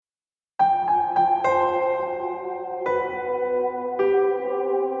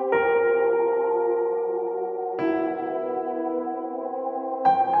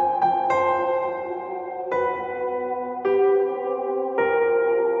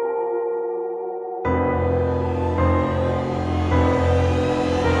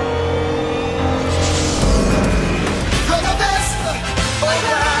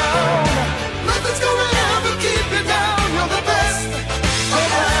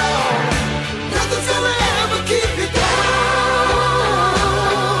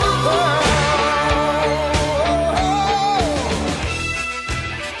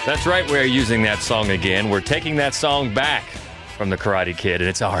That's right, we're using that song again. We're taking that song back from the Karate Kid, and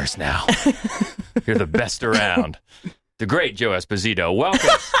it's ours now. You're the best around. The great Joe Esposito.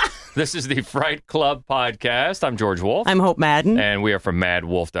 Welcome. This is the Fright Club podcast. I'm George Wolf. I'm Hope Madden. And we are from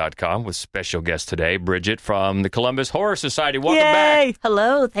madwolf.com with special guest today, Bridget from the Columbus Horror Society. Welcome Yay! back.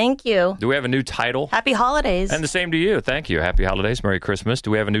 Hello, thank you. Do we have a new title? Happy holidays. And the same to you. Thank you. Happy holidays. Merry Christmas.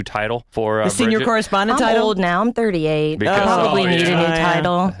 Do we have a new title for the senior Bridget? correspondent I'm title? old now. I'm 38. Because- Probably oh, need yeah. a new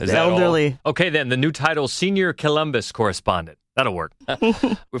title. Is that Elderly. all? Okay, then the new title, Senior Columbus Correspondent. That'll work.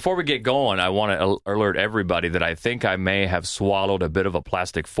 Before we get going, I want to alert everybody that I think I may have swallowed a bit of a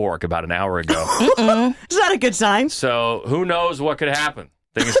plastic fork about an hour ago. Is that a good sign? So who knows what could happen?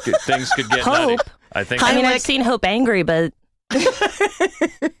 Things could get nutty. Hope. I think. I mean, like- I've seen Hope angry, but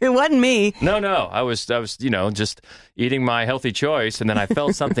It wasn't me. No. I was, just eating my healthy choice, and then I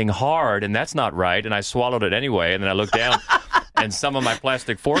felt something hard, and that's not right, and I swallowed it anyway, and then I looked down, and some of my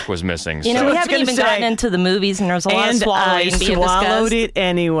plastic fork was missing. you know, so. we it's haven't gonna even say- gotten into the movies, and there's a lot of And swallowing I being swallowed discussed. it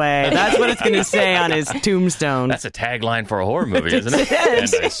anyway. That's what it's going to say on his tombstone. That's a tagline for a horror movie, isn't it? It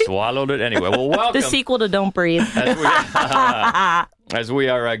is. And I swallowed it anyway. Well, welcome. The sequel to Don't Breathe. As we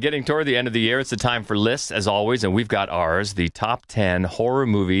are getting toward the end of the year, it's the time for lists, as always, and we've got ours, the top 10 horror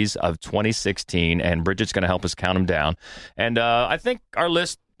movies of 2016, and Bridget's going to help us count them down. And I think our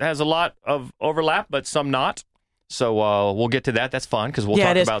list has a lot of overlap, but some not. So we'll get to that. That's fun, because we'll yeah,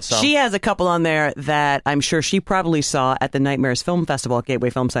 talk it is. about some. She has a couple on there that I'm sure she probably saw at the Nightmares Film Festival at Gateway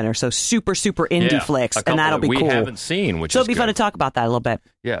Film Center. So super indie flicks, a couple and that'll that be cool. we haven't seen, which So is it'll be good. fun to talk about that a little bit.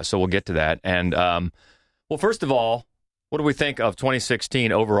 Yeah, so we'll get to that. And, well, first of all, what do we think of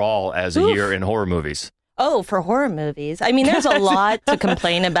 2016 overall as a year in horror movies? Oh, for horror movies. I mean, there's a lot to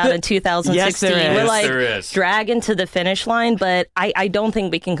complain about in 2016. Yes, there is. We're Yes, like there is. dragging to the finish line, but I don't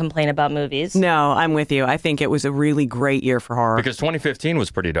think we can complain about movies. No, I'm with you. I think it was a really great year for horror. Because 2015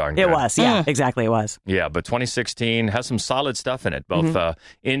 was pretty darn good. It was, yeah, exactly, it was. Yeah, but 2016 has some solid stuff in it, both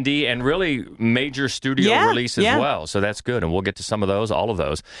indie and really major studio Yeah, release as yeah. well. So that's good, and we'll get to some of those, all of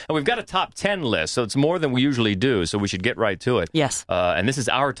those. And we've got a top 10 list, so it's more than we usually do, so we should get right to it. Yes. And this is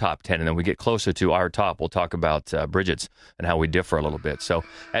our top 10, and then we get closer to our top, we'll talk about Bridget's and how we differ a little bit. So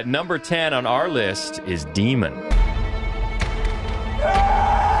at number 10 on our list is Demon.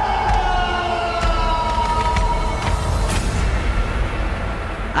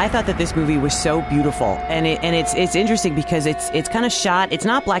 I thought that this movie was so beautiful, and it's interesting because it's kind of shot. It's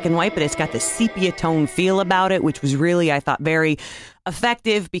not black and white, but it's got the sepia tone feel about it, which was really, I thought, very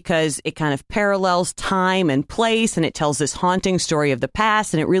effective because it kind of parallels time and place, and it tells this haunting story of the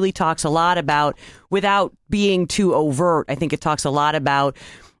past, and it really talks a lot about, without being too overt, I think it talks a lot about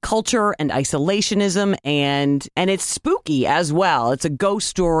culture and isolationism, and it's spooky as well. It's a ghost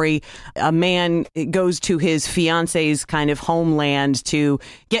story. A man goes to his fiance's kind of homeland to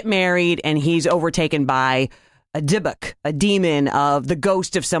get married, and he's overtaken by a dybbuk, a demon of the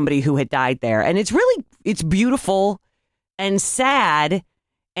ghost of somebody who had died there. And it's beautiful and sad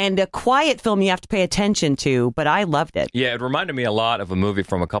and a quiet film you have to pay attention to, but I loved it. Yeah, it reminded me a lot of a movie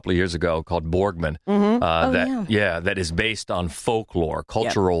from a couple of years ago called Borgman. That is based on folklore,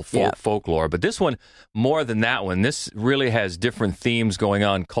 cultural folklore. But this one, more than that one, this really has different themes going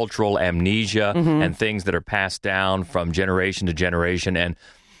on, cultural amnesia and things that are passed down from generation to generation. And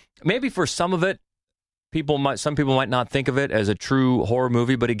maybe for some of it, some people might not think of it as a true horror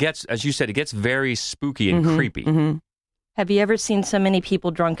movie, but it gets, as you said, it gets very spooky and creepy. Have you ever seen so many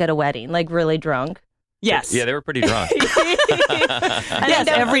people drunk at a wedding, like really drunk? Yes. Yeah, they were pretty drunk. I think that's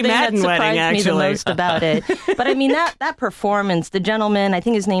every the thing Madden that wedding, surprised me the actually. most about it. But I mean, that performance, the gentleman, I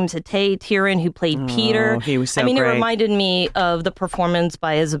think his name's Hatay Tiran, who played Peter. He was so I mean, great. it reminded me of the performance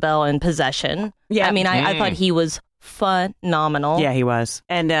by Isabel in Possession. Yeah. I mean, I thought he was phenomenal. Yeah, he was.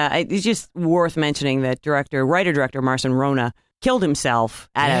 And it's just worth mentioning that writer-director Marcin Rona killed himself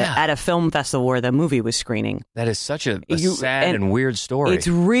at a film festival where the movie was screening. That is such a sad and weird story. It's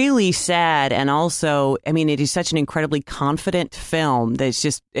really sad, and also, I mean, it is such an incredibly confident film that's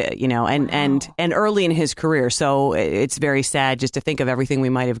just, and early in his career. So it's very sad just to think of everything we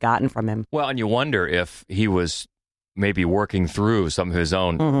might have gotten from him. Well, and you wonder if he was maybe working through some of his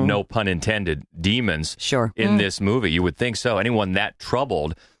own, no pun intended, demons in this movie. You would think so. Anyone that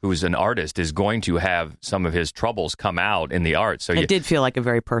troubled who's an artist is going to have some of his troubles come out in the art. So it did feel like a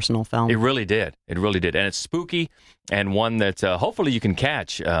very personal film. It really did. It really did. And it's spooky, and one that hopefully you can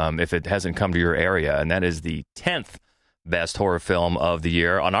catch if it hasn't come to your area. And that is the 10th best horror film of the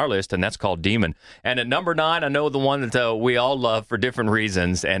year on our list, and that's called Demon. And at number 9, I know the one that we all love for different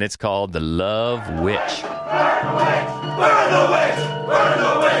reasons, and it's called The Love Witch. Burn the witch! Burn the witch! Burn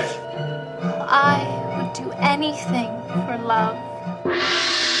the witch! I would do anything for love.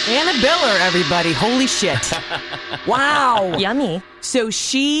 Anna Biller, everybody. Holy shit. Wow. Yummy. So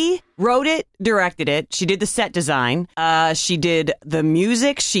she wrote it, directed it. She did the set design. She did the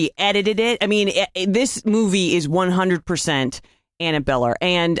music. She edited it. I mean, this movie is 100% Anna Biller.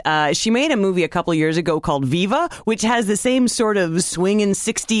 And she made a movie a couple years ago called Viva, which has the same sort of swinging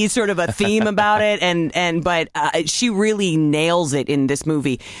 60s sort of a theme about it. But she really nails it in this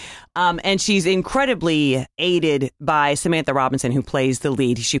movie. And she's incredibly aided by Samantha Robinson, who plays the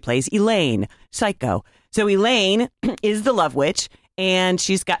lead. She plays Elaine, Psycho. So Elaine is the Love Witch, and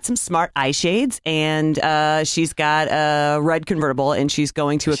she's got some smart eye shades, and she's got a red convertible, and she's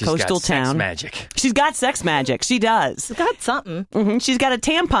going to a coastal town. Sex magic. She's got sex magic. She does. She's got something. Mm-hmm. She's got a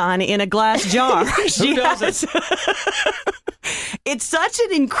tampon in a glass jar. Who doesn't? It's such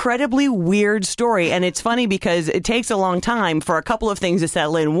an incredibly weird story, and it's funny because it takes a long time for a couple of things to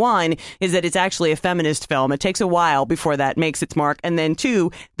settle in. One is that it's actually a feminist film. It takes a while before that makes its mark, and then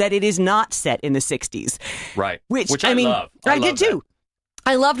two, that it is not set in the 60s. Right. Which I mean, love. I did too.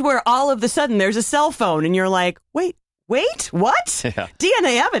 I loved where all of a sudden there's a cell phone, and you're like, wait, what? Yeah.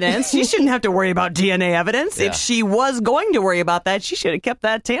 DNA evidence? She shouldn't have to worry about DNA evidence. Yeah. If she was going to worry about that, she should have kept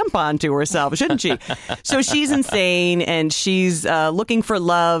that tampon to herself, shouldn't she? So she's insane, and she's looking for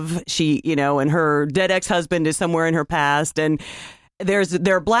love. She, and her dead ex-husband is somewhere in her past, and there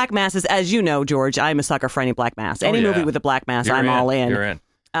are black masses. As you know, George, I'm a sucker for any black mass. Any movie with a black mass, I'm all in. You're in.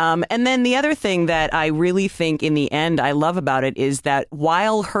 And then the other thing that I really think in the end I love about it is that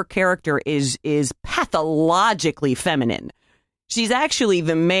while her character is pathologically feminine, she's actually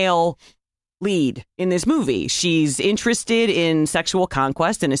the male lead in this movie. She's interested in sexual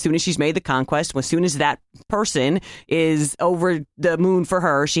conquest, and as soon as she's made the conquest, as soon as that person is over the moon for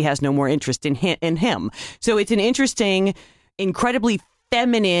her, she has no more interest in him. So it's an interesting, incredibly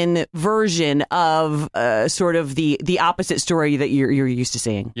feminine version of sort of the opposite story that you're used to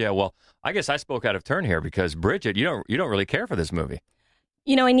seeing. Yeah, well, I guess I spoke out of turn here because Bridget, you don't really care for this movie.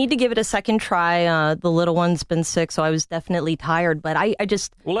 I need to give it a second try. The little one's been sick, so I was definitely tired. But I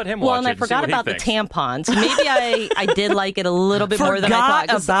just we'll let him watch it. Well, and I forgot about the tampons. So maybe I did like it a little bit more than I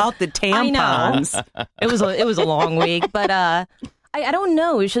thought. About the tampons. I know. It was a long week, but I don't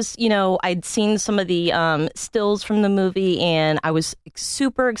know. It's just, I'd seen some of the stills from the movie, and I was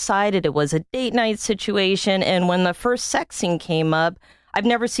super excited. It was a date night situation, and when the first sex scene came up, I've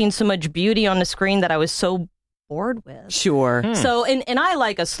never seen so much beauty on the screen that I was so bored with. Sure. So, and I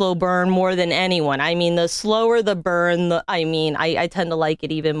like a slow burn more than anyone. I mean, the slower the burn, I tend to like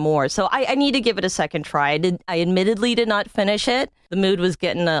it even more. So I need to give it a second try. I admittedly did not finish it. The mood was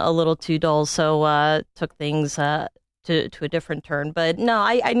getting a little too dull, so took things to a different turn. But no,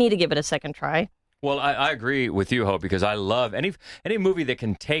 I need to give it a second try. Well, I agree with you, Hope, because I love any movie that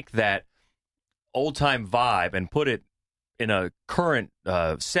can take that old-time vibe and put it in a current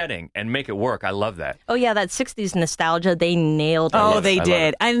setting and make it work. I love that. Oh, yeah, that 60s nostalgia, they nailed it. Oh, they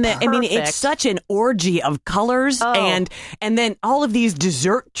did. And I mean, it's such an orgy of colors and then all of these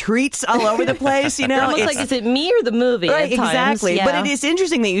dessert treats all over the place, Almost like, is it me or the movie? Right, exactly. Yeah. But it is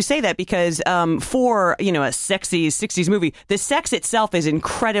interesting that you say that because for, a sexy 60s movie, the sex itself is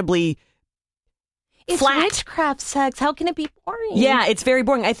incredibly It's flat. witchcraft sex. How can it be boring? Yeah, it's very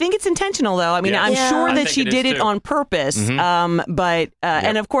boring. I think it's intentional, though. I mean, I'm sure that she did it on purpose. Mm-hmm.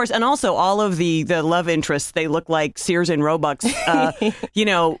 And of course, and also all of the love interests, they look like Sears and Roebuck's,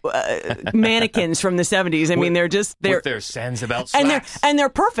 mannequins from the 70s. I mean, they're with their sense about slacks. And they're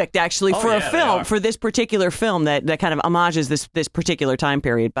perfect, actually, for a film, for this particular film that kind of homages this particular time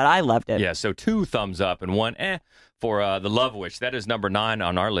period. But I loved it. Yeah, so 2 thumbs up and 1 for The Love Witch. That is number 9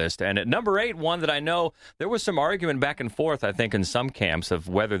 on our list. And at number 8, one that I know there was some argument back and forth, I think, in some camps of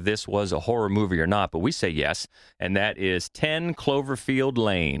whether this was a horror movie or not, but we say yes, and that is 10 Cloverfield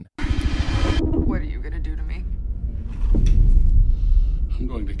Lane. What are you going to do to me? I'm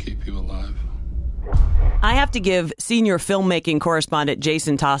going to keep you alive. I have to give senior filmmaking correspondent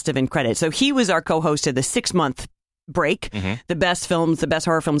Jason Tostovan credit. So he was our co-host of the 6-month break, the best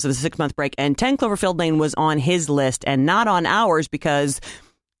horror films of the 6-month break, and 10 Cloverfield Lane was on his list and not on ours because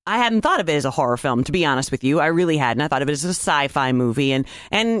I hadn't thought of it as a horror film, to be honest with you. I really hadn't. I thought of it as a sci-fi movie, and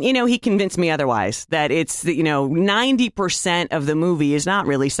he convinced me otherwise, that it's 90% of the movie is not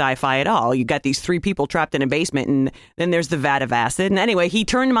really sci-fi at all. You got these 3 people trapped in a basement, and then there's the vat of acid. And anyway, he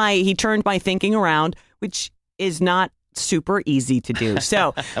turned my thinking around, which is not super easy to do.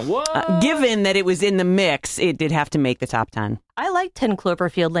 So, given that it was in the mix, it did have to make the top 10. I like 10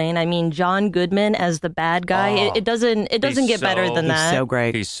 Cloverfield Lane. I mean, John Goodman as the bad guy. It doesn't get better than that. He's so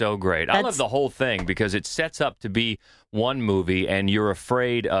great. He's so great. I love the whole thing because it sets up to be one movie, and you're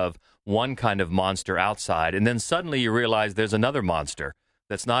afraid of one kind of monster outside, and then suddenly you realize there's another monster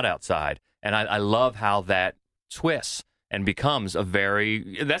that's not outside. And I love how that twists and becomes a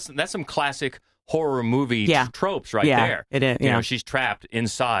that's some classic horror movie tropes right there. It is. You know, she's trapped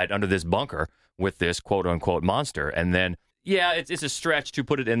inside under this bunker with this quote unquote monster, and then it's a stretch to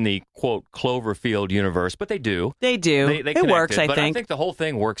put it in the quote Cloverfield universe, but they do. They it works. But I think the whole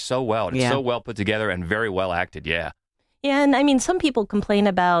thing works so well. It's so well put together and very well acted. Yeah. Yeah, and I mean, some people complain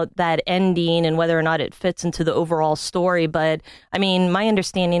about that ending and whether or not it fits into the overall story. But I mean, my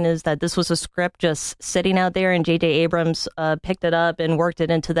understanding is that this was a script just sitting out there, and J.J. Abrams picked it up and worked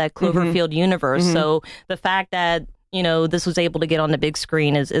it into that Cloverfield universe. So the fact that, you know, this was able to get on the big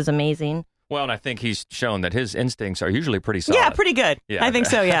screen is amazing. Well, and I think he's shown that his instincts are usually pretty solid. Yeah, pretty good. Yeah. I think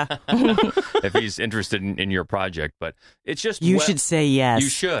so, yeah. If he's interested in your project. But it's just... You should say yes. You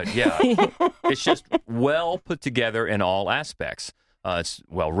should, yeah. It's just well put together in all aspects. It's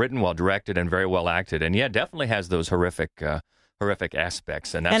well written, well directed, and very well acted. And definitely has those horrific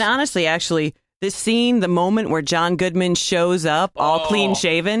aspects. And honestly, actually... This scene, the moment where John Goodman shows up, all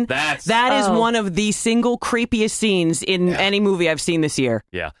clean-shaven, that is one of the single creepiest scenes in any movie I've seen this year.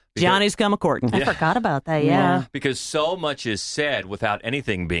 Yeah. Johnny's come a courting. I forgot about that, yeah. Because so much is said without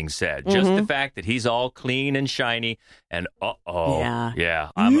anything being said. Just the fact that he's all clean and shiny and Yeah,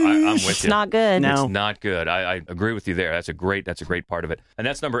 I'm with you. It's not good. No. It's not good. I agree with you there. That's a great part of it. And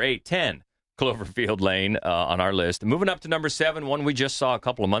that's number 8, 10. Cloverfield Lane on our list. Moving up to number 7, one we just saw a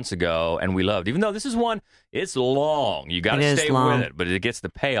couple of months ago and we loved. Even though this is one, it's long. You got to stay with it, but it gets the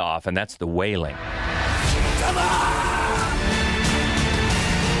payoff, and that's The Wailing. Come on!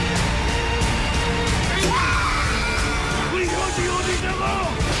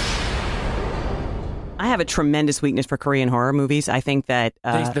 I have a tremendous weakness for Korean horror movies. I think that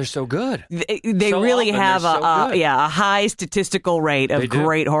they're so good. They so really have a high statistical rate of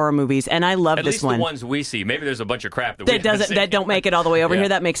great horror movies, and I love this one. At least the ones we see. Maybe there's a bunch of crap that don't make it all the way over here.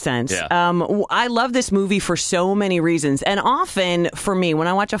 That makes sense. Yeah. I love this movie for so many reasons, and often for me, when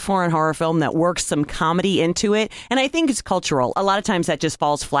I watch a foreign horror film that works some comedy into it, and I think it's cultural, a lot of times that just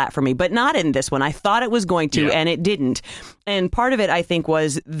falls flat for me, but not in this one. I thought it was going to, and it didn't. And part of it, I think,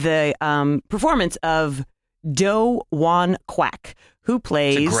 was the performance of Do Won Kwak, who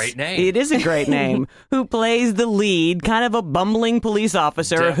plays... It's a great name. It is a great name. Who plays the lead, kind of a bumbling police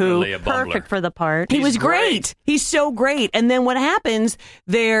officer. Definitely a bumbler. Perfect for the part. He was great. He's so great. And then what happens,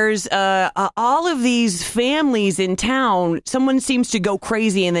 there's all of these families in town. Someone seems to go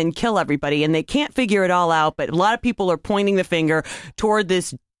crazy and then kill everybody, and they can't figure it all out, but a lot of people are pointing the finger toward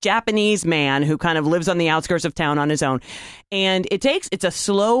this Japanese man who kind of lives on the outskirts of town on his own. And it's a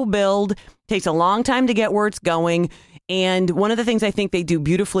slow build, takes a long time to get where it's going. And one of the things I think they do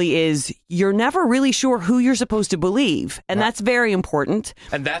beautifully is you're never really sure who you're supposed to believe. And that's very important.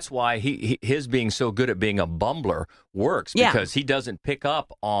 And that's why his being so good at being a bumbler works, because he doesn't pick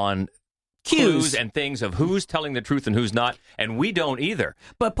up on clues and things of who's telling the truth and who's not, and we don't either.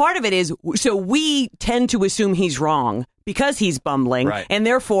 But part of it is, so we tend to assume he's wrong because he's bumbling, and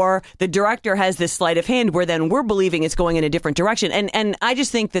therefore the director has this sleight of hand where then we're believing it's going in a different direction. And I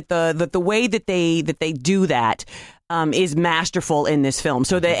just think that the way that they do that is masterful in this film.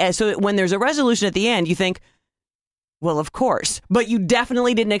 So when there's a resolution at the end, you think, well, of course, but you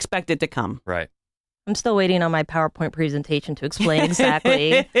definitely didn't expect it to come. Right. I'm still waiting on my PowerPoint presentation to explain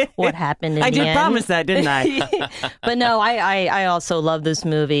exactly what happened in the end. I did promise that, didn't I? But no, I also love this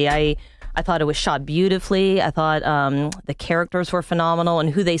movie. I thought it was shot beautifully. I thought the characters were phenomenal,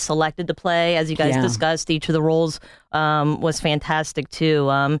 and who they selected to play, as you guys discussed, each of the roles was fantastic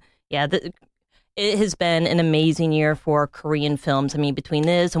too. It has been an amazing year for Korean films. I mean, between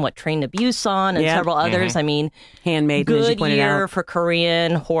this and what Train to Busan and several others, I mean, Handmaiden, good as you pointed year out. for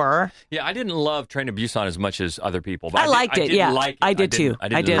Korean horror. Yeah, I didn't love Train to Busan as much as other people. But I liked it. I did too. I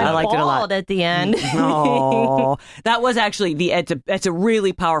liked it a lot. At the end. Oh, that was actually it's a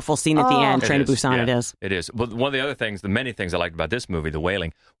really powerful scene at the end. Train to Busan, yeah, it is. It is. But one of the other things, the many things I liked about this movie, The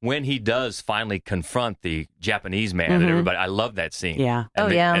Wailing, when he does finally confront the Japanese man and everybody, I love that scene. Yeah.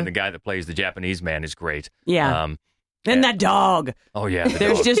 And and the guy that plays the Japanese man is great. Yeah. And that dog. Oh, yeah.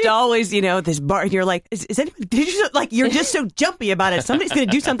 There's just always, this bar. You're like, is anybody, you're just so jumpy about it. Somebody's going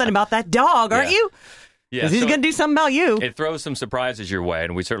to do something about that dog, aren't you? Yeah. He's going to do something about you. It throws some surprises your way,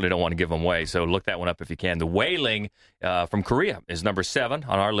 and we certainly don't want to give them away. So look that one up if you can. The Wailing from Korea is number 7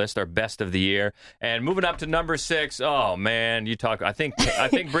 on our list, our best of the year. And moving up to number 6. Oh, man, I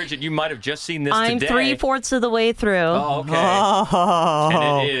think Bridget, you might have just seen this I'm today. I'm 3/4 of the way through. Oh, okay.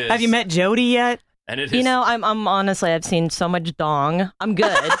 Oh. And it is. Have you met Jody yet? And it is. I'm honestly, I've seen so much dong. I'm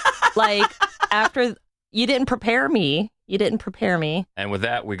good. Like, after you didn't prepare me, You didn't prepare me. And with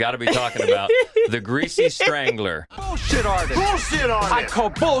that, we got to be talking about The Greasy Strangler. Bullshit artist. Bullshit artist. I call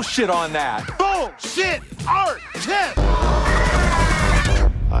bullshit on that. Bullshit artist.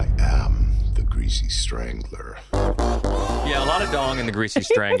 I am the Greasy Strangler. Yeah, a lot of dong in The Greasy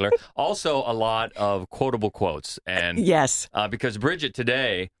Strangler. Also, a lot of quotable quotes. And Yes. because Bridget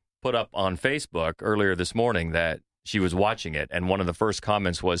today put up on Facebook earlier this morning that she was watching it, and one of the first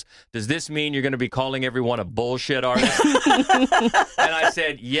comments was, "Does this mean you're going to be calling everyone a bullshit artist?" And I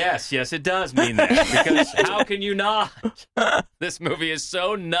said, yes, it does mean that, because how can you not? This movie is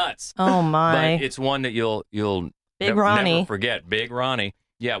so nuts. Oh, my. But it's one that you'll Big Ronnie. never forget. Big Ronnie.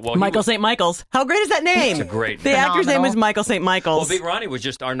 Yeah, well, Michael St. Michael's. How great is that name? It's a great The name. actor's name is Michael St. Well, Michael's. Big Ronnie was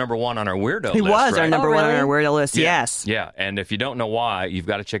just our number one on our weirdo He list, was our right? number one on our really? weirdo list, yes. Yeah, and if you don't know why, you've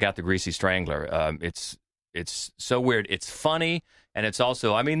got to check out The Greasy Strangler. It's so weird. It's funny, and it's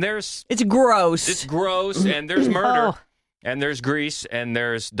also, I mean, It's gross. it's gross, and there's murder, and there's grease, and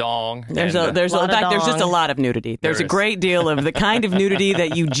there's dong. There's and, in lot of fact, there's just a dong. lot of nudity. There's There a is. great deal of the kind of nudity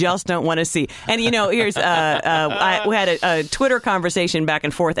that you just don't want to see. And, here's, we had a Twitter conversation back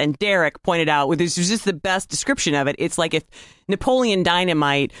and forth, and Derek pointed out, this was just the best description of it. It's like if Napoleon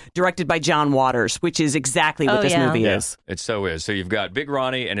Dynamite directed by John Waters, which is exactly what this movie is. It so is. So you've got Big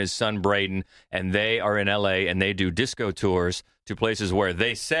Ronnie and his son Braden, and they are in L.A., and they do disco tours to places where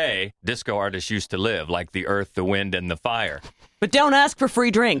they say disco artists used to live, like the earth, the wind, and the fire. But don't ask for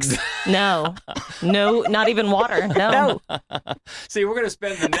free drinks. No, not even water. No. See, we're going to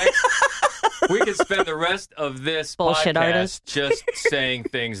spend we could spend the rest of this Bullshit podcast artist. just saying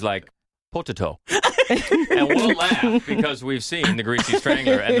things like potato. And we'll laugh because we've seen The Greasy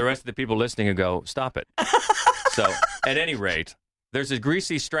Strangler, and the rest of the people listening will go, stop it. So, at any rate, there's a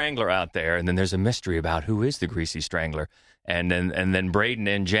Greasy Strangler out there, and then there's a mystery about who is the Greasy Strangler. And then Braden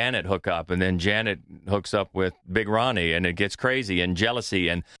and Janet hook up, and then Janet hooks up with Big Ronnie, and it gets crazy and jealousy.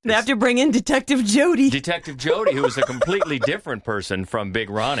 And They have to bring in Detective Jody. Detective Jody, who is a completely different person from Big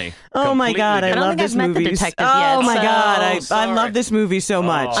Ronnie. Oh, my God. I don't love think this I've met the movie. detective Oh, yet, my so- God. I Sorry. love this movie so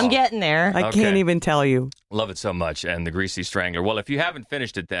much. Oh. I'm getting there. I Okay. can't even tell you. Love it so much. And The Greasy Strangler. Well, if you haven't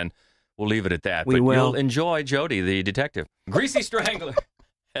finished it, then we'll leave it at that. We but will. You'll enjoy Jody, the detective. Greasy Strangler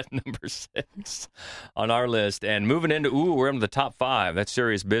at number 6 on our list. And moving into, we're into the top 5. That's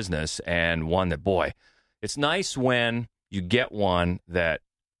serious business. And one that, boy, it's nice when you get one that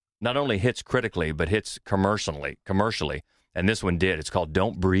not only hits critically, but hits commercially. And this one did. It's called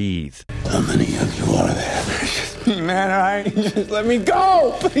Don't Breathe. How many of you are there? It's me, man. All right, just let me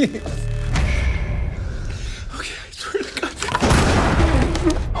go, please. Okay, I swear to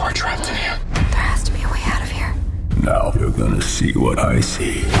God. We're trapped in here. There has to be a way out of here. Now you're gonna see what I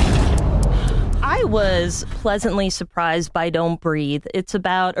see. I was pleasantly surprised by Don't Breathe. It's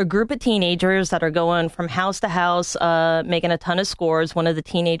about a group of teenagers that are going from house to house, making a ton of scores. One of the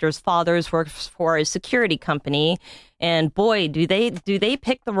teenagers' fathers works for a security company, and boy, do they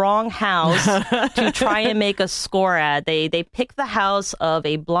pick the wrong house to try and make a score at. They pick the house of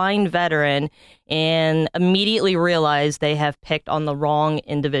a blind veteran and immediately realize they have picked on the wrong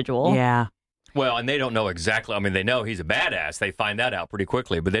individual. Yeah. Well, and they don't know exactly. I mean, they know he's a badass. They find that out pretty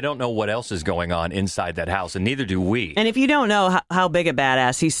quickly, but they don't know what else is going on inside that house, and neither do we. And if you don't know how big a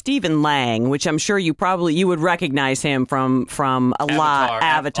badass, he's Stephen Lang, which I'm sure you would recognize him from a lot.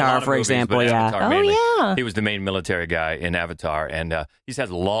 Avatar, of for movies, example. but Yeah. Avatar mainly. yeah. He was the main military guy in Avatar, and he's had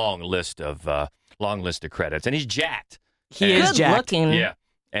a long list of credits, and he's jacked. He And- is Good jacked. looking. Yeah,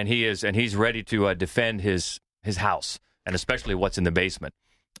 and he's ready to defend his house, and especially what's in the basement.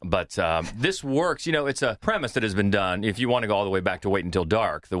 But this works. It's a premise that has been done. If you want to go all the way back to Wait Until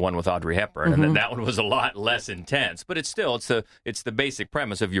Dark, the one with Audrey Hepburn, and then that one was a lot less intense. But it's the basic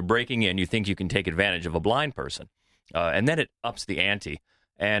premise of you're breaking in. You think you can take advantage of a blind person, and then it ups the ante.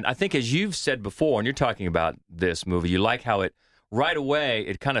 And I think, as you've said before, and you're talking about this movie, you like how it right away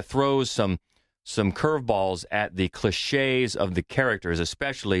it kind of throws some curveballs at the cliches of the characters,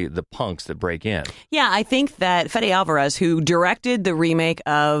 especially the punks that break in. Yeah, I think that Fede Alvarez, who directed the remake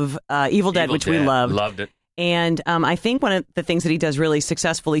of Evil Dead, which we loved it. And I think one of the things that he does really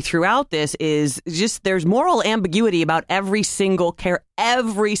successfully throughout this is just there's moral ambiguity about every single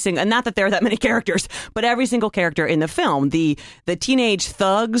and not that there are that many characters, but every single character in the film. The teenage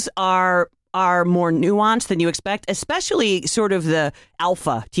thugs are more nuanced than you expect, especially sort of the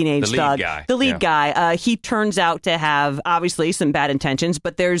alpha teenage The lead thug. guy. The lead guy. He turns out to have obviously some bad intentions,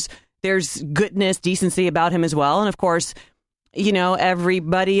 but there's goodness, decency about him as well. And of course,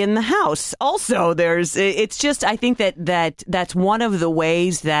 everybody in the house. Also, it's just, I think that's one of the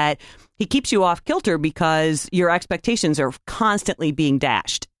ways that he keeps you off kilter because your expectations are constantly being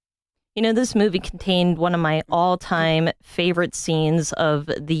dashed. You know, this movie contained one of my all-time favorite scenes of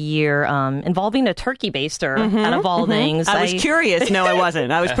the year, involving a turkey baster, out of all things. I was curious. No, I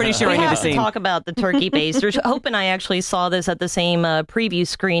wasn't. I was pretty sure I knew the scene. Talk about the turkey basters. Hope and I actually saw this at the same preview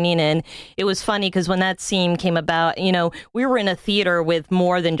screening, and it was funny because when that scene came about, you know, we were in a theater with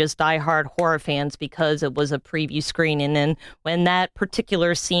more than just diehard horror fans because it was a preview screening, and when that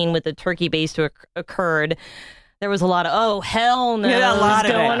particular scene with the turkey baster occurred, there was a lot of, oh, hell no, a lot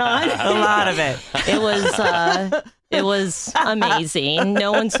of going on. A lot of it. It was amazing.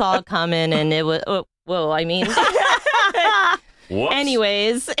 No one saw it coming, and it was, I mean. Whoops.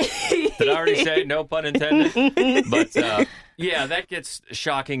 Anyways. Did I already say no pun intended? But yeah, that gets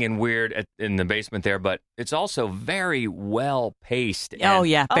shocking and weird in the basement there, but it's also very well paced. Oh,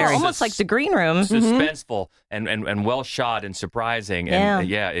 yeah, very. Almost like The Green Room. Suspenseful and well shot and surprising. And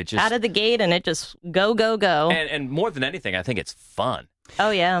it just. Out of the gate, and it just go. And more than anything, I think it's fun.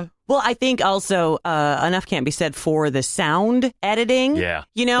 Oh, yeah. Well, I think also enough can't be said for the sound editing. Yeah.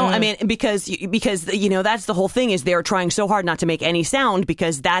 You know, I mean, because, you know, that's the whole thing is they're trying so hard not to make any sound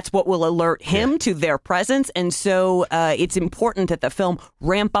because that's what will alert him to their presence. And so it's important that the film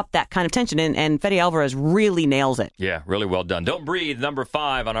ramp up that kind of tension. And Fede Alvarez really nails it. Yeah, really well done. Don't Breathe, number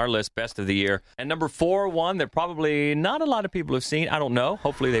 5 on our list, best of the year. And number 4, one that probably not a lot of people have seen. I don't know.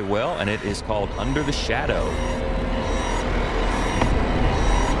 Hopefully they will. And it is called Under the Shadow.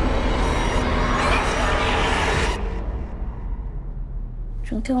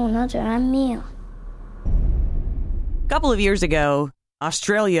 A couple of years ago,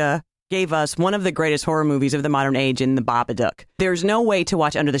 Australia gave us one of the greatest horror movies of the modern age in The Babadook. There's no way to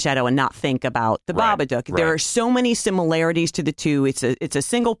watch Under the Shadow and not think about The Babadook. Right. There are so many similarities to the two. It's a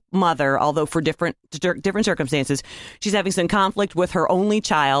single mother, although for different circumstances. She's having some conflict with her only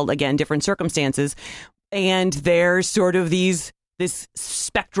child, again, different circumstances. And there's sort of this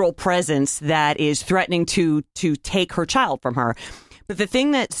spectral presence that is threatening to take her child from her. But the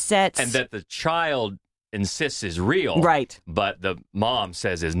thing that sets... And that the child insists is real. Right. But the mom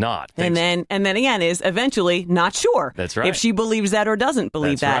says is not. And then again is eventually not sure. That's right. If she believes that or doesn't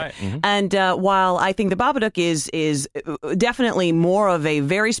believe That's that. Right. Mm-hmm. And while I think The Babadook is definitely more of a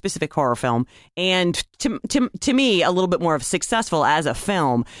very specific horror film, and to me, a little bit more of successful as a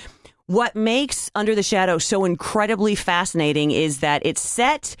film, what makes Under the Shadow so incredibly fascinating is that it's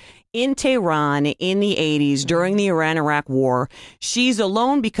set in Tehran in the 80s during the Iran-Iraq War. She's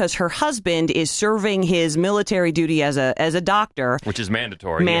alone because her husband is serving his military duty as a doctor. Which is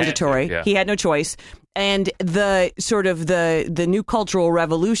mandatory. He had no choice. And the new cultural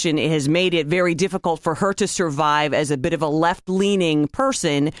revolution has made it very difficult for her to survive as a bit of a left-leaning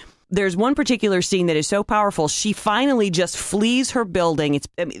person. There's one particular scene that is so powerful. She finally just flees her building.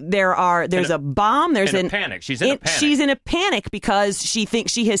 There's a bomb. There's a panic. She's in a panic. She's in a panic because she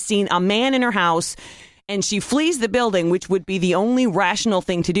thinks she has seen a man in her house, and she flees the building, which would be the only rational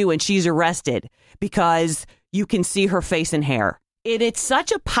thing to do. And she's arrested because you can see her face and hair. It's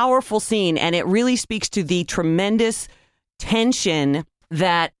such a powerful scene, and it really speaks to the tremendous tension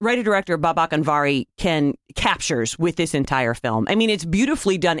that writer-director Babak Anvari captures with this entire film. I mean, it's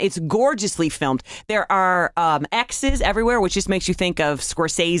beautifully done. It's gorgeously filmed. There are X's everywhere, which just makes you think of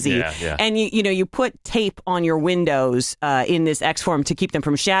Scorsese. Yeah. And you put tape on your windows in this X form to keep them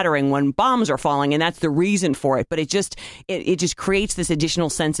from shattering when bombs are falling, and that's the reason for it. But it just creates this additional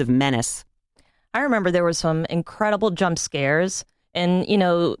sense of menace. I remember there were some incredible jump scares. And,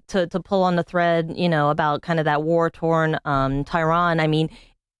 to pull on the thread, about kind of that war-torn Tehran, I mean,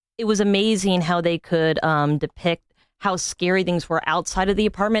 it was amazing how they could depict how scary things were outside of the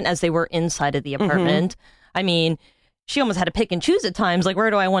apartment as they were inside of the apartment. Mm-hmm. I mean, she almost had to pick and choose at times, like,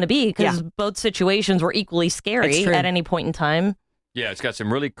 where do I want to be? Because both situations were equally scary at any point in time. Yeah, it's got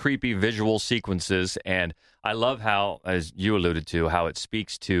some really creepy visual sequences, and I love how, as you alluded to, how it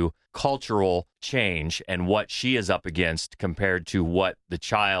speaks to cultural change and what she is up against compared to what the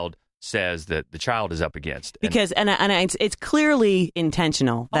child says that the child is up against. Because it's clearly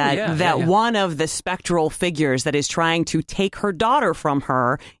intentional that one of the spectral figures that is trying to take her daughter from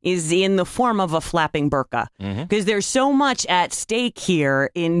her is in the form of a flapping burqa. Because there's so much at stake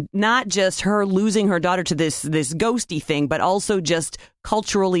here in not just her losing her daughter to this ghosty thing, but also just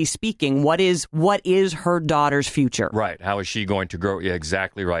culturally speaking, what is her daughter's future? Right. How is she going to grow? Yeah,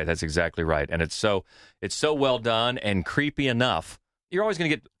 exactly right. That's exactly right. And it's so well done and creepy enough. You're always going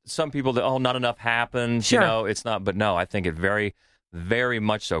to get some people that, not enough happens. Sure. It's not. But no, I think it very, very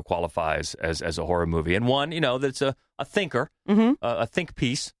much so qualifies as a horror movie. And one, that's a thinker, a think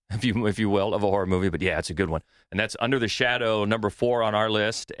piece, if you will, of a horror movie. But yeah, it's a good one. And that's Under the Shadow, number 4 on our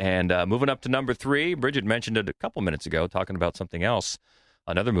list. And moving up to number 3, Bridget mentioned it a couple minutes ago, talking about something else.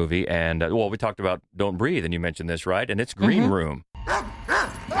 another movie. And, we talked about Don't Breathe, and you mentioned this, right? And it's Green Room.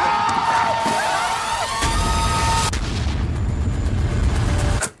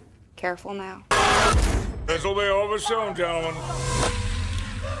 Careful now. This will be over soon, gentlemen.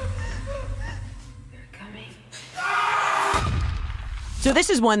 So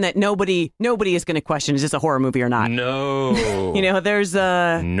this is one that nobody is going to question. Is this a horror movie or not? No. There's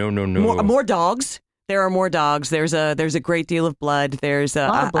no. More dogs. There are more dogs. There's a great deal of blood. There's a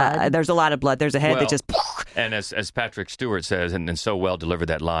lot of blood. There's a lot of blood. There's a head that just. And as Patrick Stewart says, and so well delivered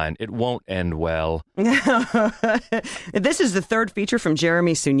that line, it won't end well. This is the third feature from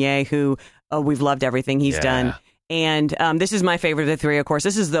Jeremy Saulnier, who we've loved everything he's done. And this is my favorite of the three, of course.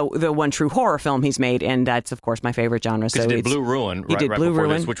 This is the one true horror film he's made, and that's, of course, my favorite genre. So he did Blue Ruin right before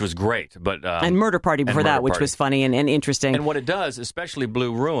this, which was great. And Murder Party before that, which was funny and interesting. And what it does, especially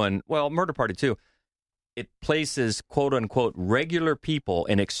Blue Ruin, Murder Party too, it places, quote-unquote, regular people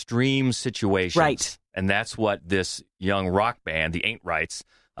in extreme situations. Right. And that's what this young rock band, the Ain't Rights,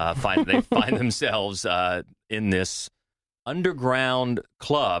 find themselves in this underground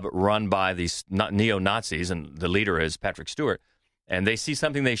club run by these neo-Nazis, and the leader is Patrick Stewart. And they see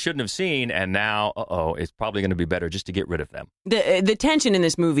something they shouldn't have seen, and now, it's probably going to be better just to get rid of them. The tension in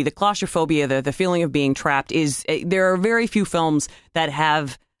this movie, the claustrophobia, the feeling of being trapped, there are very few films that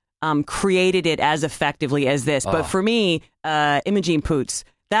have created it as effectively as this. But for me, Imogen Poots,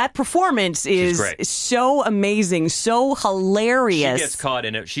 that performance is so amazing, so hilarious. She gets caught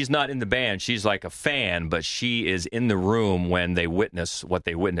in it. She's not in the band. She's like a fan, but she is in the room when they witness what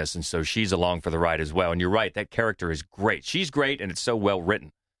they witness, and so she's along for the ride as well. And you're right, that character is great. She's great, and it's so well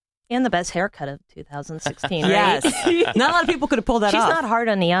written. And the best haircut of 2016, right? Yes. Not a lot of people could have pulled that off. She's not hard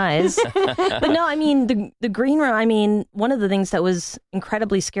on the eyes. But no, I mean, the Green Room, I mean, one of the things that was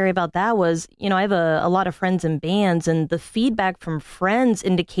incredibly scary about that was, I have a lot of friends in bands, and the feedback from friends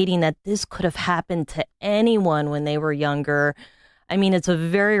indicating that this could have happened to anyone when they were younger. I mean, it's a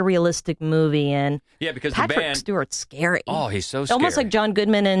very realistic movie, and because Patrick the band, Stewart's scary. Oh, he's so scary. Almost like John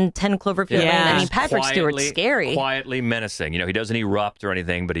Goodman in 10 Cloverfield Lane. I mean, Patrick Stewart's scary. Quietly menacing. He doesn't erupt or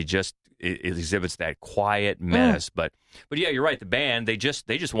anything, but he just exhibits that quiet menace. But yeah, you're right. The band, they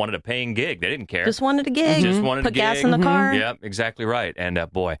just wanted a paying gig. They didn't care. Just wanted a gig. Just wanted Put a gig. gas in the car. Yeah, exactly right. And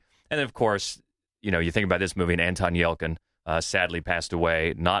boy, and then of course, you think about this movie, and Anton Yelchin sadly passed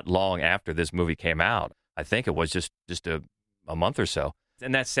away not long after this movie came out. I think it was just a month or so.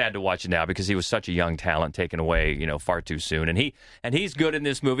 And that's sad to watch it now because he was such a young talent taken away, far too soon. And he's good in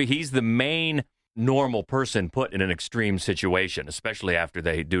this movie. He's the main normal person put in an extreme situation, especially after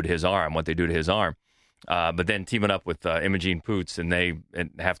they do to his arm, what they do to his arm. But then teaming up with Imogen Poots, and they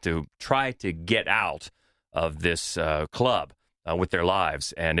have to try to get out of this club with their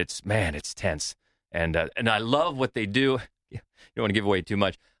lives. And it's tense. And I love what they do. You don't want to give away too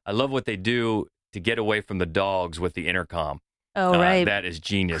much. I love what they do to get away from the dogs with the intercom. Oh, right. That is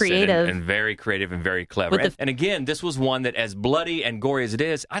genius. Creative. And very creative and very clever. And again, this was one that, as bloody and gory as it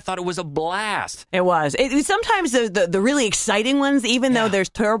is, I thought it was a blast. It was. Sometimes the really exciting ones, even though there's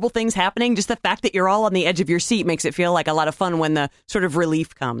terrible things happening, just the fact that you're all on the edge of your seat makes it feel like a lot of fun when the sort of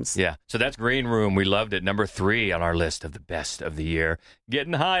relief comes. Yeah. So that's Green Room. We loved it. Number 3 on our list of the best of the year.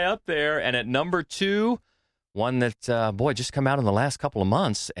 Getting high up there. And at number 2, one that, just come out in the last couple of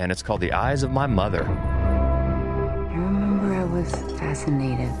months, and it's called The Eyes of My Mother. I was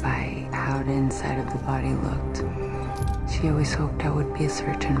fascinated by how the inside of the body looked. She always hoped I would be a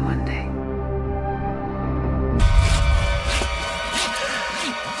surgeon one day.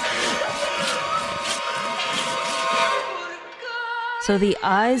 So The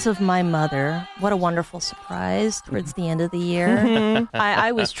Eyes of My Mother, what a wonderful surprise towards the end of the year.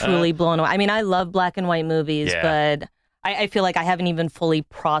 I was truly blown away. I mean, I love black and white movies, but I feel like I haven't even fully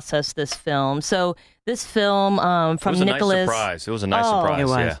processed this film. So this film from Nicholas... It was a nice surprise. It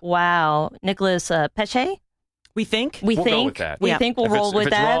was. Yeah. Wow. Nicholas Pesce? We think. We'll go with that. We think we'll roll with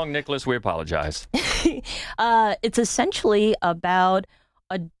that. If it's wrong, Nicholas, we apologize. It's essentially about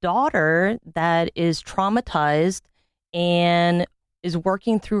a daughter that is traumatized and is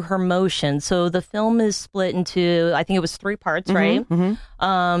working through her motions. So the film is split into, I think it was 3 parts, right?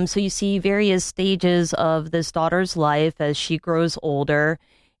 Mm-hmm. So you see various stages of this daughter's life as she grows older.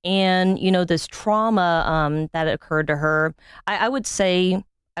 And, this trauma that occurred to her, I would say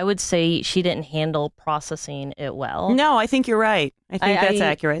she didn't handle processing it well. No, I think you're right. I think that's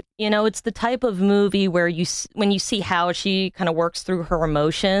accurate. It's the type of movie where when you see how she kind of works through her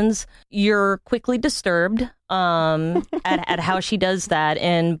emotions, you're quickly disturbed at how she does that.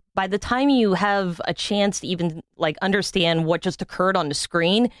 And by the time you have a chance to even understand what just occurred on the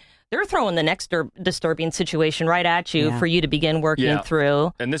screen, they're throwing the next disturbing situation right at you for you to begin working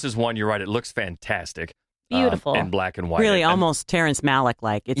through. And this is one, you're right, it looks fantastic. Beautiful. In black and white. Really, almost Terrence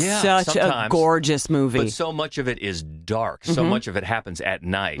Malick-like. It's such a gorgeous movie. But so much of it is dark. So much of it happens at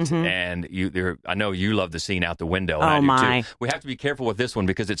night. And I know you love the scene out the window. And I do too. We have to be careful with this one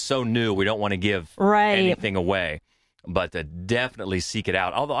because it's so new. We don't want to give anything away. But definitely seek it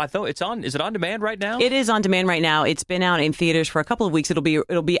out. Although I thought is it on demand right now? It is on demand right now. It's been out in theaters for a couple of weeks. It'll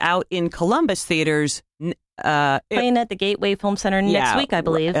be out in Columbus theaters. Playing at the Gateway Film Center next week, I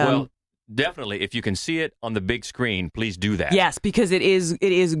believe. Well, definitely, if you can see it on the big screen, please do that. Yes, because it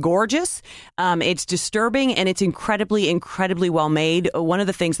is gorgeous. It's disturbing and it's incredibly, incredibly well made. One of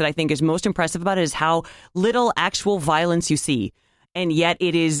the things that I think is most impressive about it is how little actual violence you see, and yet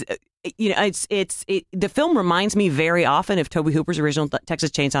it is. The film reminds me very often of Tobe Hooper's original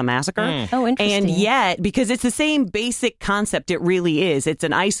Texas Chainsaw Massacre. Oh, interesting. And yet, because it's the same basic concept, it really is. It's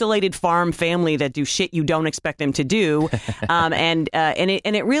an isolated farm family that do shit you don't expect them to do. And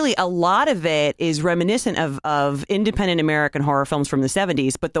it really, a lot of it is reminiscent of independent American horror films from the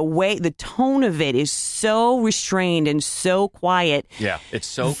 70s. But the tone of it is so restrained and so quiet. Yeah, it's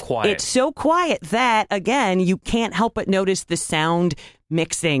so quiet. It's so quiet that, again, you can't help but notice the sound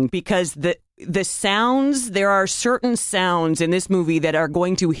mixing, because the sounds, there are certain sounds in this movie that are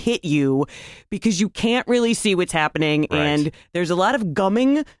going to hit you because you can't really see what's happening, and there's a lot of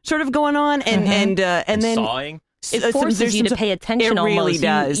gumming sort of going on, and then sawing. It forces you to pay attention. It really almost.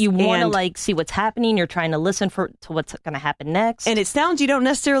 does. You want to see what's happening. You're trying to listen to what's going to happen next, and it's sounds you don't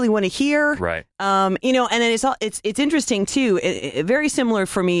necessarily want to hear. Right. And then it's interesting too. Very similar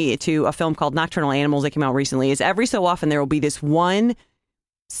for me to a film called Nocturnal Animals that came out recently. Is every so often there will be this one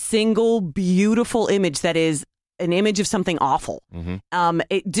single beautiful image that is an image of something awful.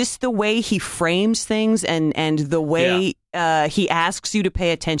 Just the way he frames things and the way he asks you to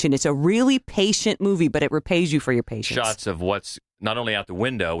pay attention. It's a really patient movie, but it repays you for your patience. Shots of what's not only out the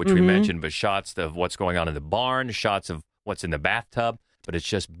window, which we mentioned, but shots of what's going on in the barn, shots of what's in the bathtub. But it's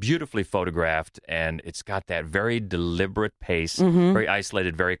just beautifully photographed, and it's got that very deliberate pace, very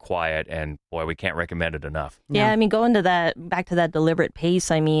isolated, very quiet, and boy, we can't recommend it enough. Yeah, I mean, back to that deliberate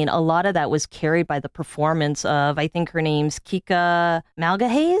pace, I mean, a lot of that was carried by the performance of, I think her name's Kika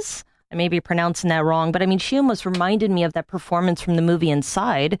Malgahaze. I may be pronouncing that wrong, but I mean, she almost reminded me of that performance from the movie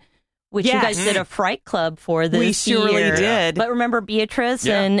Inside, which you guys did a Fright Club for this year. We surely did. But remember Beatrice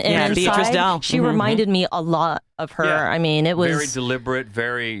and Inside? Beatrice Dahl. She reminded me a lot of her. I mean, it was very deliberate,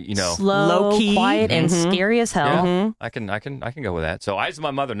 very, slow, low-key, quiet, and scary as hell. Yeah, I can go with that. So Eyes of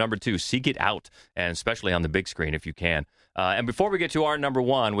My Mother, number 2, seek it out, and especially on the big screen if you can. And before we get to our number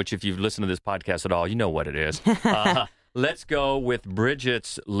 1, which if you've listened to this podcast at all, you know what it is. Let's go with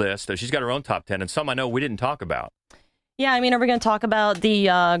Bridget's list. She's got her own top 10, and some I know we didn't talk about. Yeah, I mean, are we going to talk about the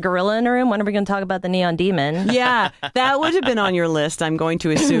gorilla in the room? When are we going to talk about the neon demon? Yeah, that would have been on your list, I'm going to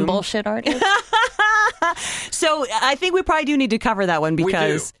assume. Bullshit artist. So I think we probably do need to cover that one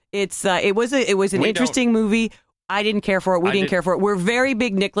because it was an interesting movie. I didn't care for it. We didn't care for it. We're very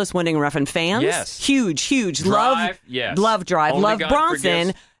big Nicholas Winding Refn fans. Yes. Huge. Drive, love Drive. Only love God Bronson.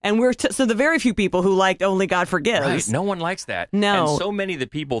 Forgives. And we're so the very few people who liked Only God Forgives. Right. No one likes that. No. And so many of the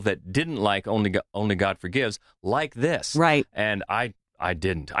people that didn't like Only God Forgives like this. Right. And I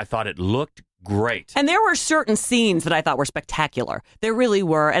didn't. I thought it looked great. And there were certain scenes that I thought were spectacular. There really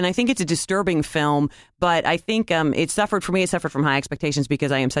were. And I think it's a disturbing film, but I think it suffered from high expectations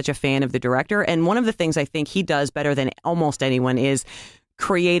because I am such a fan of the director. And one of the things I think he does better than almost anyone is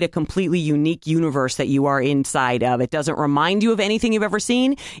create a completely unique universe that you are inside of. It doesn't remind you of anything you've ever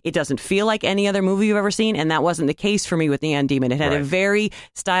seen. It doesn't feel like any other movie you've ever seen. And that wasn't the case for me with Neon Demon. It had a very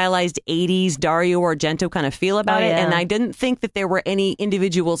stylized 80s Dario Argento kind of feel about it. And I didn't think that there were any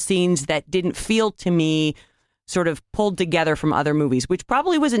individual scenes that didn't feel to me sort of pulled together from other movies, which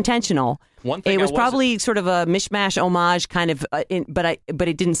probably was intentional. One thing it was probably sort of a mishmash homage kind of, but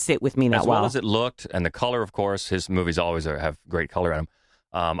it didn't sit with me that well. As well as it looked, and the color, of course, his movies always have great color in them.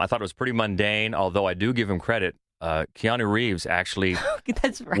 I thought it was pretty mundane, although I do give him credit. Keanu Reeves actually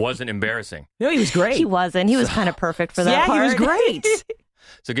wasn't embarrassing. No, he was great. He wasn't. He was kind of perfect for that part. Yeah, he was great.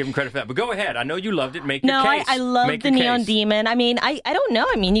 So give him credit for that. But go ahead. I know you loved it. Make your case. I loved the Neon Demon. I mean, I don't know.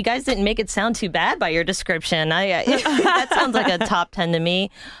 I mean, you guys didn't make it sound too bad by your description. That sounds like a top 10 to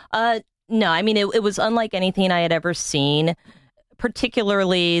me. No, I mean, it was unlike anything I had ever seen.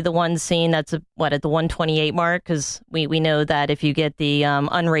 Particularly the one scene that's at the 128 mark, because we know that if you get the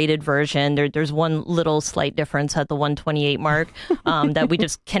unrated version, there's one little slight difference at the 128 mark that we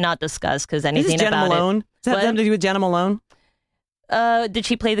just cannot discuss because anything Is this Jenna about Malone? it. Does that have something to do with Jenna Malone? Did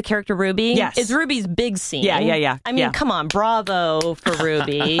she play the character Ruby? Yes. It's Ruby's big scene. Yeah. I mean, come on, bravo for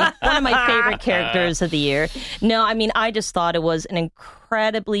Ruby. One of my favorite characters of the year. No, I mean, I just thought it was an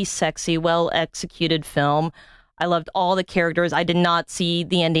incredibly sexy, well-executed film. I loved all the characters. I did not see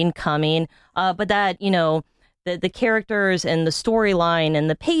the ending coming. But that, the characters and the storyline and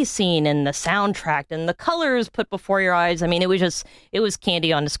the pacing and the soundtrack and the colors put before your eyes. I mean, it was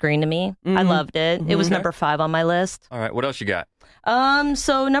candy on the screen to me. I loved it. It was number 5 on my list. All right, what else you got?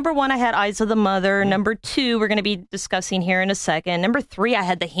 So number 1, I had Eyes of the Mother. Number 2, we're going to be discussing here in a second. Number 3, I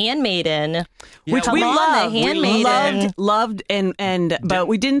had The Handmaiden, which we loved. The Handmaiden. Loved, but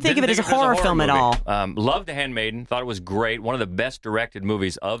we didn't think of it as a horror film at all. Loved The Handmaiden. Thought it was great. One of the best directed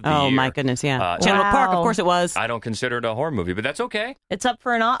movies of the year. Oh my goodness, yeah. General Park, of course it was. I don't consider it a horror movie, but that's okay. It's up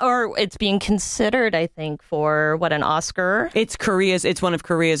for or it's being considered, I think, for an Oscar. It's one of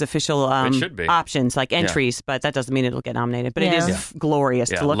Korea's official it should be. options, like entries, but that doesn't mean it'll get nominated. But it is glorious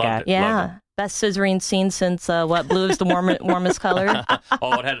to look at. Yeah. Best scissoring scene since blue is the warmest color.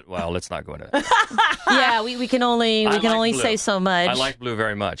 Let's not go into that. Yeah, we can only say so much. I like blue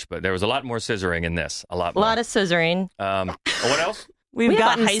very much, but there was a lot more scissoring in this. A lot more. A lot of scissoring. What else? We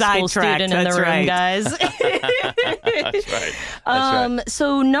have a high school student in the room, guys. That's right.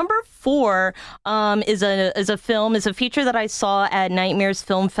 So number 4 is a feature that I saw at Nightmares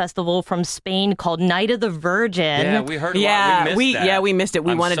Film Festival from Spain called Night of the Virgin. Yeah, we heard about it. We missed it.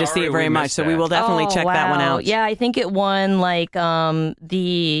 We wanted to see it very much, so we will definitely check that one out. Yeah, I think it won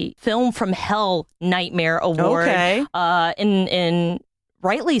the Film from Hell Nightmare Award. Okay. In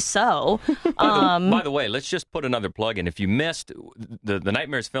rightly so. By the way, let's just put another plug in. If you missed the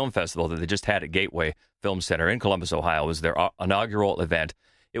Nightmares Film Festival that they just had at Gateway Film Center in Columbus, Ohio, was their inaugural event.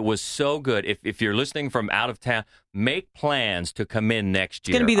 It was so good. If you're listening from out of town, make plans to come in next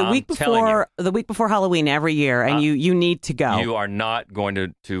year. It's going to be the week before Halloween every year, and you need to go. You are not going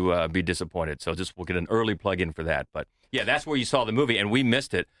to be disappointed. So we'll get an early plug in for that. But yeah, that's where you saw the movie, and we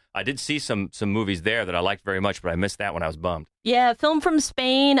missed it. I did see some movies there that I liked very much, but I missed that one. I was bummed. Yeah, film from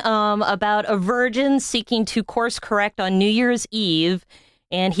Spain about a virgin seeking to course correct on New Year's Eve,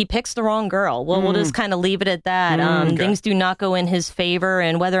 and he picks the wrong girl. Well, we'll just kind of leave it at that. Okay. Things do not go in his favor,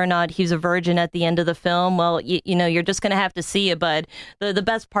 and whether or not he's a virgin at the end of the film, well, you're just going to have to see it. But the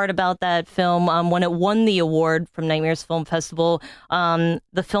best part about that film, when it won the award from Nightmares Film Festival, the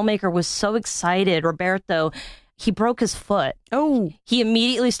filmmaker was so excited, Roberto. He broke his foot. Oh. He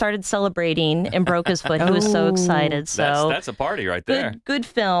immediately started celebrating and broke his foot. He was so excited. So that's a party right there. Good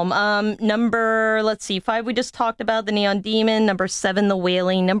film. Number 5, we just talked about The Neon Demon. Number 7, The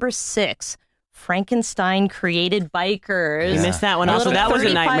Wailing. Number 6, Frankenstein Created Bikers. You missed that one. Also, that was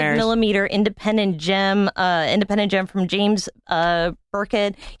a nightmare. 35mm independent gem from James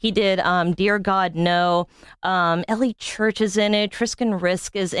Burkett. He did Dear God No. Ellie Church is in it. Tristan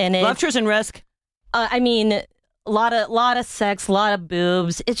Risk is in it. Love Tristan Risk. A lot of sex, a lot of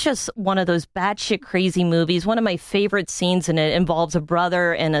boobs. It's just one of those batshit crazy movies. One of my favorite scenes in it involves a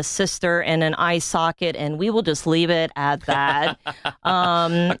brother and a sister and an eye socket, and we will just leave it at that.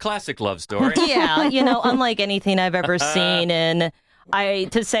 A classic love story. Yeah, unlike anything I've ever seen. And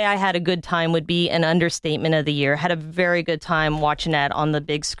to say I had a good time would be an understatement of the year. Had a very good time watching that on the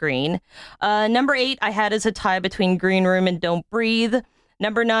big screen. Number 8, I had as a tie between Green Room and Don't Breathe.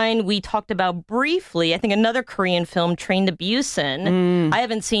 Number 9, we talked about briefly, I think another Korean film, Train to Busan. I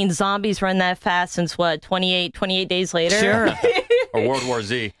haven't seen zombies run that fast since, 28 days later? Sure. Or World War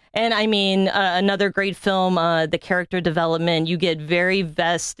Z. And another great film, the character development, you get very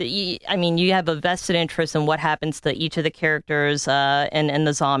vested. You have a vested interest in what happens to each of the characters and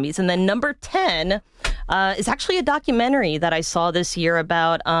the zombies. And then number 10 is actually a documentary that I saw this year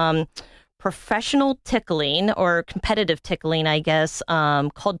about professional tickling, or competitive tickling, I guess,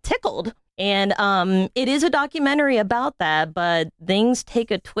 called Tickled. And it is a documentary about that, but things take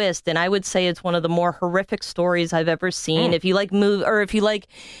a twist. And I would say it's one of the more horrific stories I've ever seen. If you like if you like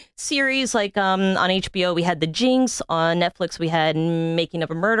series, like on HBO, we had The Jinx. On Netflix, we had Making of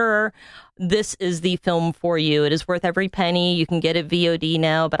a Murderer. This is the film for you. It is worth every penny. You can get it VOD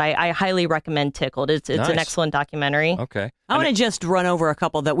now, but I highly recommend Tickled. It's nice. An excellent documentary. Okay. I want to just run over a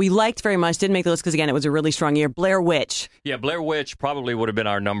couple that we liked very much. Didn't make the list because, again, it was a really strong year. Blair Witch. Yeah, Blair Witch probably would have been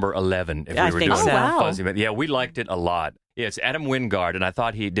our number 11 if we were doing Fuzzy. But yeah, we liked it a lot. Yeah, it's Adam Wingard, and I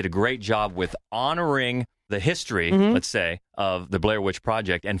thought he did a great job with honoring the history, let's say, of the Blair Witch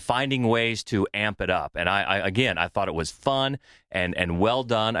Project and finding ways to amp it up. And I thought it was fun and well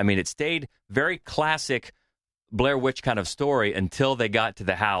done. I mean, it stayed very classic Blair Witch kind of story until they got to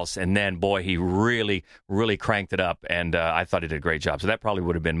the house, and then boy, he really, really cranked it up, and I thought he did a great job. So that probably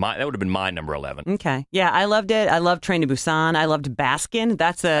would have been my number 11. Okay, yeah, I loved it. I loved Train to Busan. I loved Baskin.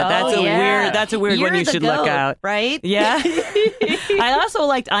 That's a weird You're one you the should goat, look out. right? Yeah. I also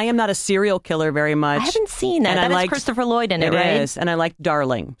liked I Am Not a Serial Killer very much. I haven't seen that. And That I has liked, Christopher Lloyd in it, It right? is, and I liked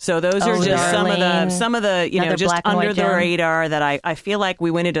Darling. So those are just Darling. some of the Another just black and under white the gem. radar that I feel like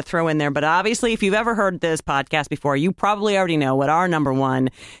we wanted to throw in there. But obviously, if you've ever heard this podcast before, you probably already know what our number one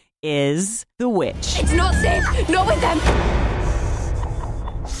is: The Witch. It's not safe. Not with them.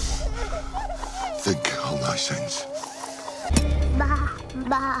 Think how nice things.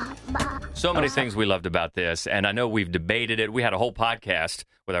 So many things we loved about this, and I know we've debated it. We had a whole podcast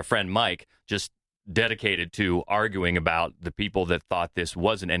with our friend Mike just dedicated to arguing about the people that thought this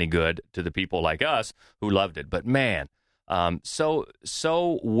wasn't any good to the people like us who loved it. But man,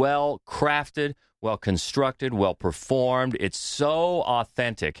 so well crafted, well constructed, well performed. It's so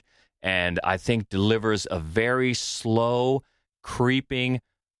authentic, and I think delivers a very slow, creeping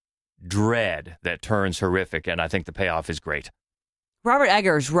dread that turns horrific, and I think the payoff is great. Robert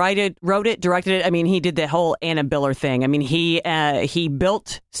Eggers wrote it, directed it. I mean, he did the whole Anna Biller thing. I mean, he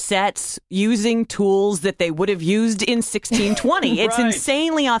built sets using tools that they would have used in 1620. It's Right.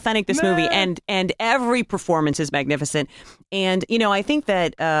 insanely authentic, this movie, and every performance is magnificent. And, I think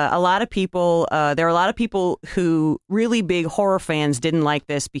that there are a lot of people who really big horror fans didn't like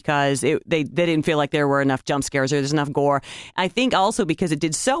this because they didn't feel like there were enough jump scares or there's enough gore. I think also because it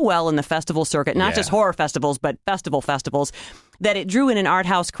did so well in the festival circuit, not just horror festivals, but festivals, that it drew in an art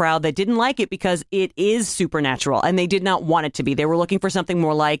house crowd that didn't like it because it is supernatural and they did not want it to be. They were looking for something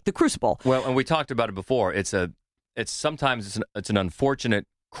more like The Crucible. Well, and we talked about it before. It's sometimes an unfortunate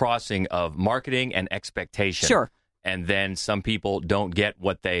crossing of marketing and expectation. Sure. And then some people don't get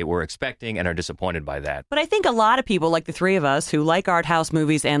what they were expecting and are disappointed by that. But I think a lot of people, like the three of us, who like art house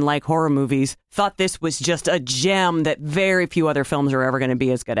movies and like horror movies, thought this was just a gem that very few other films are ever going to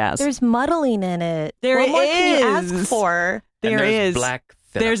be as good as. There's muddling in it. There what more can you is. ask for? And There there's is. Black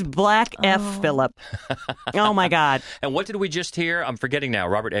Phillip. There's Black F. Phillip. Oh, my God. And what did we just hear? I'm forgetting now.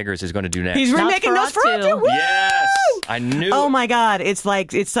 Robert Eggers is going to do next. He's remaking Nosferatu. Woo! Yes! I knew Oh, it. my God. It's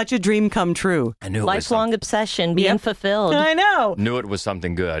such a dream come true. I knew it was Lifelong obsession being Yep. fulfilled. I know. knew it was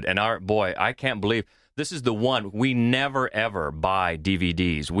something good. And I can't believe this is the one. We never, ever buy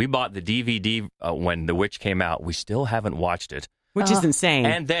DVDs. We bought the DVD when The Witch came out. We still haven't watched it. Which is insane.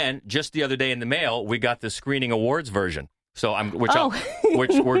 And then just the other day in the mail, we got the Screening Awards version. So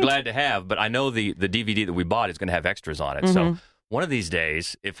which we're glad to have. But I know the DVD that we bought is going to have extras on it. Mm-hmm. So one of these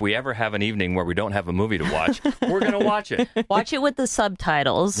days, if we ever have an evening where we don't have a movie to watch, we're going to watch it. Watch it with the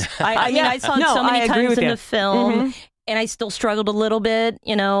subtitles. I I saw it so many agree times with in you. the film, and I still struggled a little bit,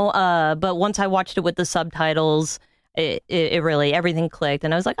 but once I watched it with the subtitles, it really, everything clicked,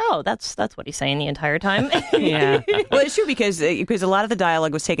 and I was like, oh, that's what he's saying the entire time. Yeah. Well, it's true because a lot of the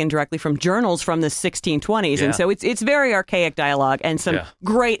dialogue was taken directly from journals from the 1620s, Yeah. and so it's very archaic dialogue and some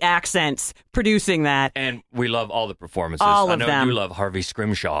great accents producing that. And we love all the performances. All I of know them. you love Harvey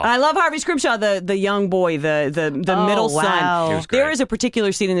Scrimshaw. I love Harvey Scrimshaw, the young boy, the middle son. wow. He was great. There is a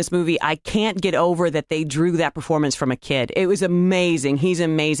particular scene in this movie I can't get over that they drew that performance from a kid. It was amazing. He's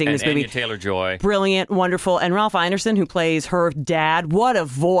amazing in and this movie. Anya Taylor-Joy. Brilliant, wonderful. And Ralph Ineson, who plays her dad, what a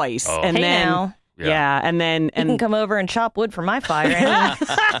voice. Oh. And Hey, then, now. yeah, and then You can come over and chop wood for my fire.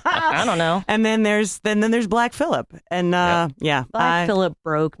 I don't know. and then there's Black Phillip. And Black Phillip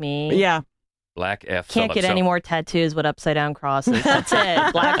broke me. Yeah. Black F. Can't Phillip. get any more tattoos with upside down crosses. That's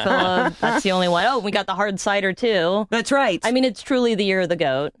it. Black Phillip. That's the only one. Oh, we got the hard cider too. That's right. I mean, it's truly the year of the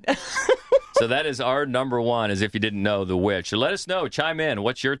goat. So that is our number one, as if you didn't know, The Witch. So let us know. Chime in.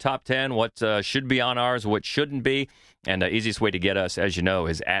 What's your top 10? What should be on ours? What shouldn't be? And the easiest way to get us, as you know,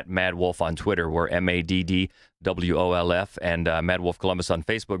 is at Mad Wolf on Twitter. We're MADDWOLF, and Mad Wolf Columbus on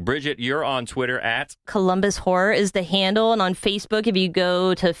Facebook. Bridget, you're on Twitter at Columbus Horror is the handle. And on Facebook, if you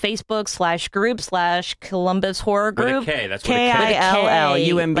go to Facebook/group/Columbus Horror with Group. a K. That's what a K.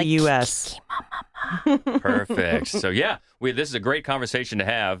 KILLUMBUS. Perfect. So, yeah, this is a great conversation to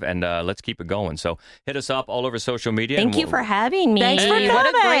have, and let's keep it going. So hit us up all over social media. Thank you for having me. Thanks for What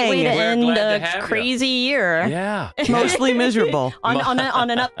a great way to coming. end We're glad a to have you. crazy year. Yeah. Mostly miserable. On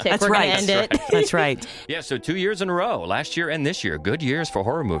an uptick, That's we're right. going to end it. That's right. Yeah, so 2 years in a row, last year and this year. Good years for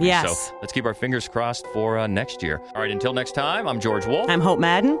horror movies. Yes. So let's keep our fingers crossed for next year. All right, until next time, I'm George Wolf. I'm Hope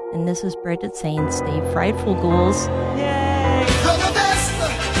Madden. And this is Bridget saying, stay frightful, ghouls. Yay!